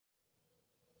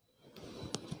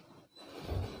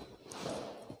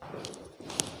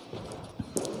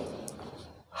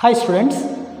Hi students,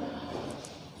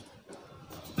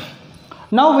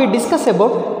 now we discuss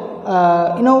about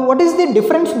what is the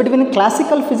difference between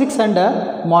classical physics and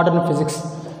modern physics.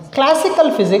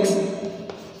 Classical physics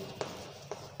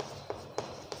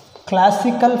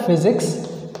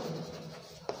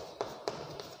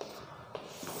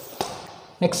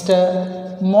next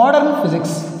modern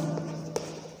physics.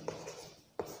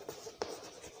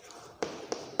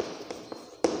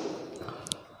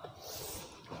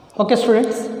 Okay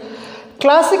students,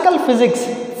 classical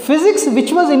physics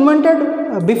which was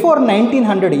invented before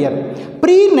 1900 year,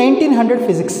 pre 1900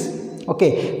 physics.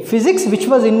 Okay, physics which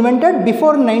was invented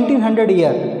before 1900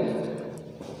 year.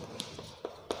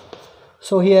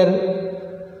 So here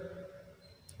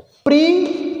pre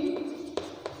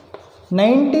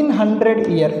 1900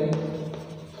 year.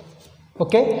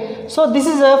 Okay, so this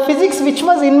is a physics which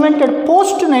was invented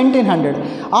post 1900,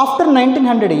 after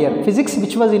 1900 year, physics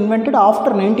which was invented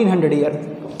after 1900 year.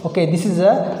 Okay, this is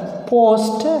a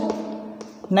post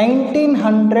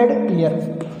 1900 year.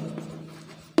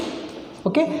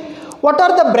 Okay, what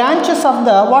are the branches of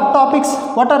the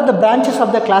what are the branches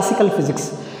of the classical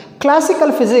physics?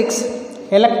 Classical physics: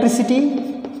 electricity,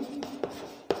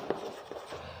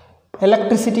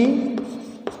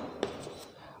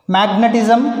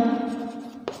 magnetism,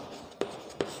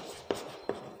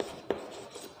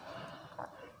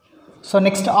 so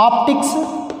next optics,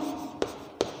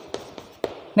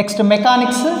 next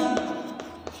mechanics.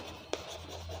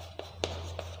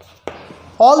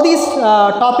 All these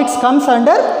topics comes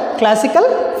under classical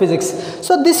physics.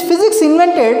 So this physics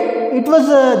invented, it was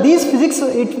this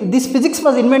physics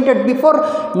was invented before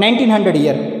 1900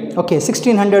 year. Okay,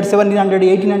 1600, 1700,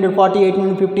 1840,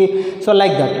 1850, so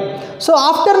like that. So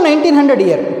after 1900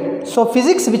 year, so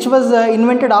physics which was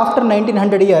invented after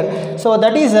 1900 year, so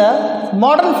that is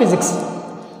modern physics.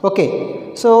 Okay,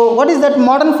 so what is that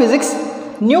modern physics?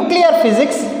 Nuclear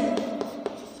physics,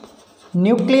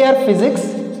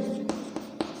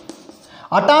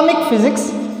 atomic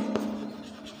physics,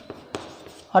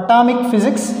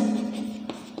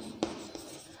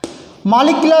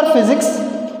 molecular physics.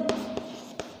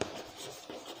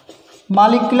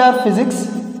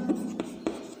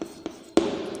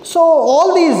 So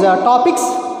all these topics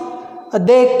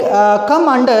they come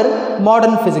under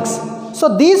modern physics.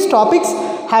 So these topics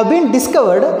have been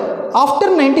discovered after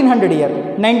 1900 year,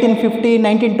 1950,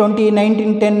 1920,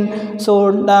 1910,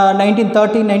 so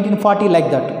 1930, 1940, like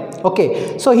that.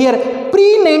 Okay, so here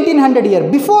pre 1900 year,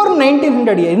 before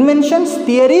 1900 year, inventions,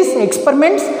 theories,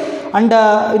 experiments, and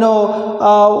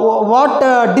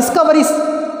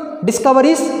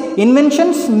discoveries,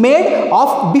 inventions made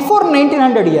of before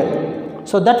 1900 year.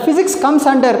 So that physics comes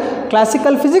under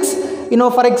classical physics.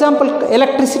 For example,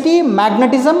 electricity,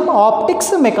 magnetism,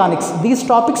 optics, mechanics, these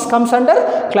topics comes under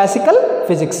classical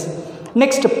physics.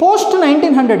 Next, post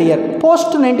 1900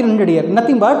 year,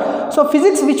 nothing but, so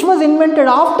physics which was invented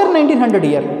after 1900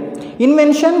 year,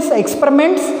 inventions,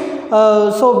 experiments,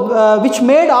 which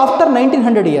made after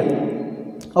 1900 year.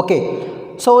 Okay,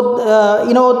 so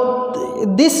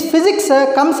this physics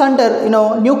comes under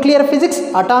nuclear physics,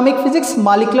 atomic physics,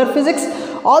 molecular physics.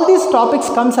 All these topics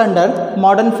comes under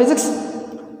modern physics.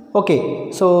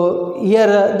 Okay, so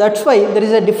here that's why there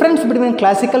is a difference between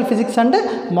classical physics and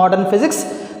modern physics.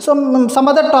 So some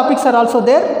other topics are also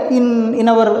there in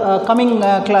our coming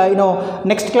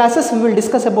next classes. We will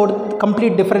discuss about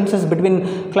complete differences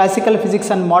between classical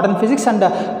physics and modern physics, and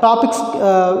topics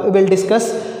we will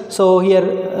discuss. So here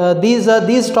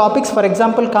these topics, for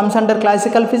example, comes under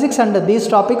classical physics, and these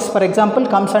topics, for example,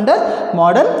 comes under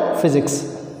modern physics.